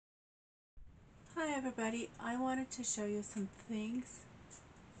Hi everybody, I wanted to show you some things.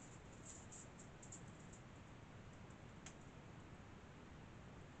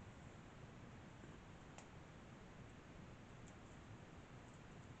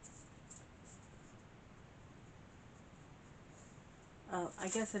 Oh, I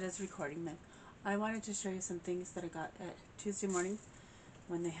guess it is recording then. I wanted to show you some things that I got at Tuesday morning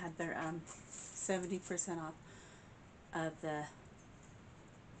when they had their 70% off of the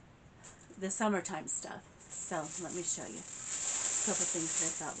summertime stuff. So let me show you a couple things that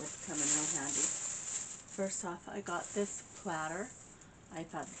I thought would come in real handy. First off, I got this platter. I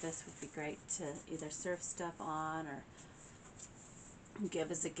thought this would be great to either serve stuff on or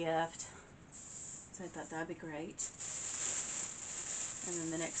give as a gift. So I thought that'd be great. And then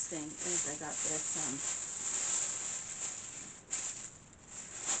the next thing is I got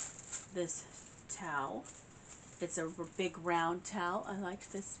this towel. It's a big round towel. I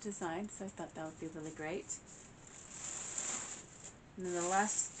liked this design, so I thought that would be really great. And then the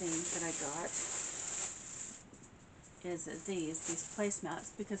last thing that I got is these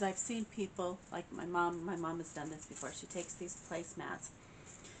placemats, because I've seen people, like my mom has done this before. She takes these placemats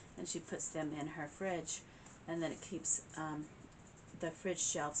and she puts them in her fridge, and then it keeps the fridge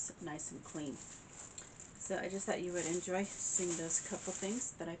shelves nice and clean. So I just thought you would enjoy seeing those couple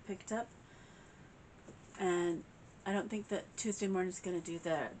things that I picked up. And I don't think that Tuesday morning is going to do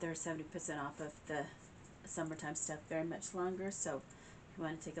their 70% off of the summertime stuff very much longer. So if you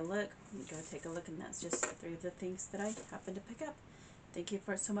want to take a look, go take a look. And that's just 3 of the things that I happened to pick up. Thank you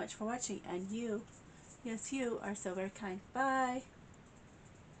so much for watching. And you, yes, you are so very kind. Bye.